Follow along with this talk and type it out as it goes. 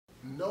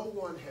no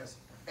one has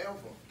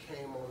ever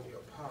came on the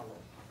Apollo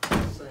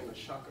and sang a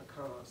Chaka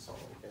Khan song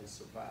and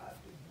survived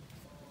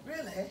it.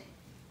 Really?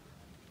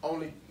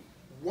 Only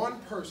one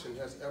person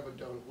has ever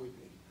done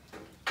Whitney,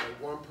 and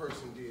one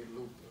person did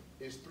Luther.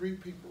 It's three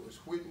people.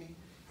 It's Whitney,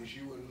 it's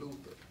you, and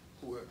Luther,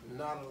 who are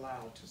not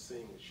allowed to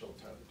sing at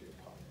Showtime at the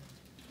Apollo.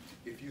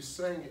 If you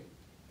sing it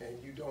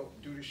and you don't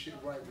do the shit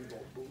right, we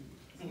won't boo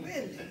you.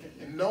 Really?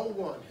 No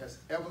one has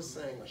ever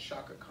sang a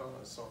Chaka Khan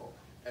song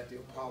at the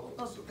Apollo.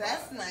 Oh,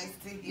 that's nice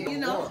to hear. No You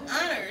know, one.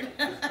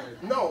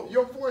 honored. No,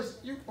 your voice,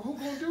 who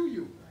gonna do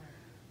you?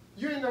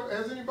 You ain't never,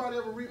 has anybody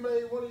ever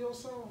remade one of your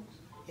songs?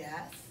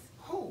 Yes.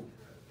 Who?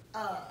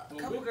 A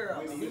couple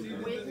girls. Whitney.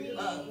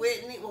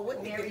 Whitney. Well,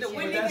 Whitney can do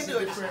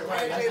it. different,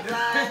 Mary right? J.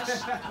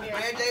 Blige.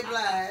 Mary J.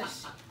 Blige.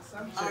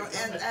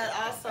 And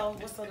also,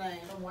 what's her name?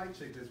 Some white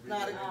chick that's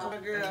Not a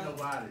girl. Ain't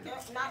nobody.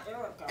 Not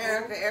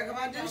Erica. Erica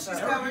Badu. She's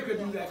Erica covered. could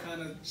do that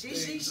kind of She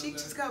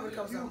just covered a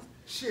couple songs.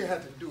 She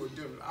had to do it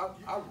different.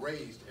 I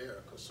raised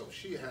Erica, so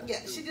she had to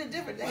Yeah, do she did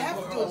different. They have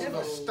to do it the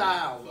different.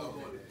 style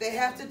of it. They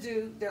have to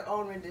do their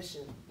own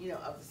rendition,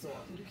 of the song.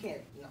 You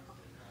can't, no.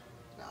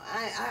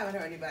 I haven't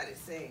heard anybody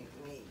sing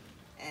me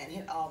and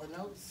hit all the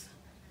notes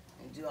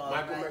and do all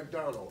that. Michael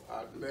McDonald,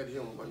 I met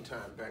him one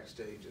time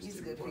backstage. He's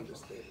a good people.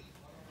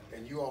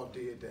 And you all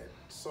did that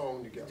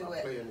song together. I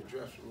play in the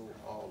dressing room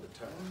all the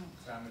time.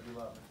 Time to be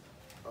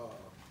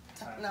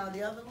loving. No,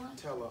 the other one?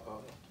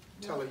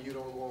 Tell her you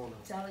don't want her.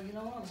 Tell her you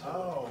don't want to.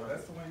 Oh,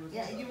 that's the one you was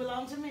Yeah, you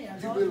belong to me. I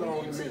You told you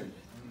belong did to me.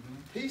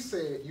 too. He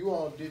said you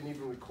all didn't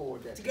even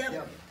record that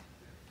Together.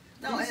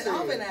 No, He it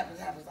often said-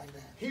 happens like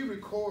that. He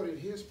recorded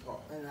his part,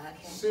 And I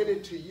can't. sent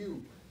it to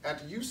you.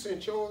 After you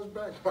sent yours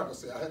back, Michael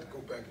said, I had to go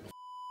back and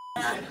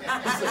he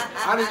said,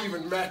 I didn't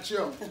even match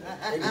up.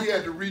 And he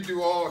had to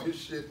redo all his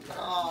shit.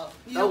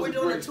 We're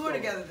doing a tour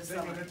together this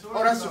summer.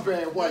 Oh, that's a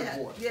bad white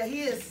boy. Yeah,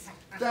 he is.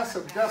 That's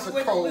a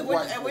cold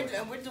white and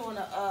boy. we're doing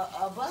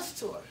a bus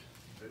tour.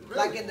 Really?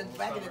 Like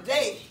back in the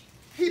day.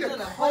 He the We're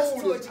doing a bus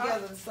tour coldest.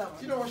 together this summer.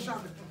 You know what,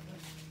 Shaka?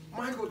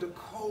 Michael the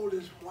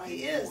coldest white boy.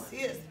 He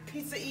is.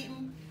 Pizza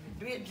eating,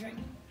 beer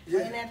drinking, Yeah.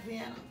 playing that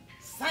piano,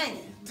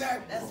 singing.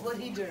 That's what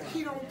he doing.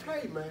 He don't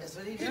play, man. That's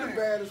what he the doing.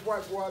 baddest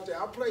white boy out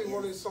there. I played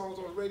one of his songs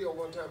on the radio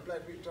one time.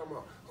 Black people talking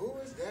about, who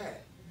is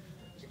that?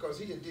 Because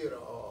he did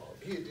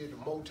the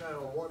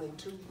Motown 1 and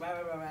 2.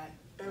 Right.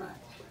 And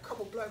a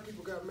couple black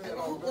people got mad.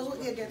 We'll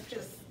get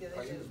pissed.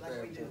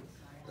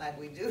 Like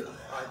we do.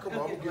 All right, come on,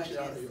 I'm gonna get you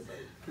out of here,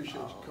 baby.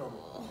 Appreciate you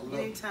coming.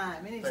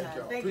 Anytime. Thank y'all.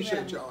 Thank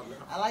Appreciate you. y'all now.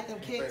 I like them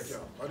Thank kicks.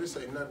 y'all. Oh, this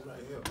ain't nothing right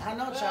here. I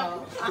know,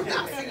 y'all.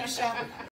 I'm figure shopping.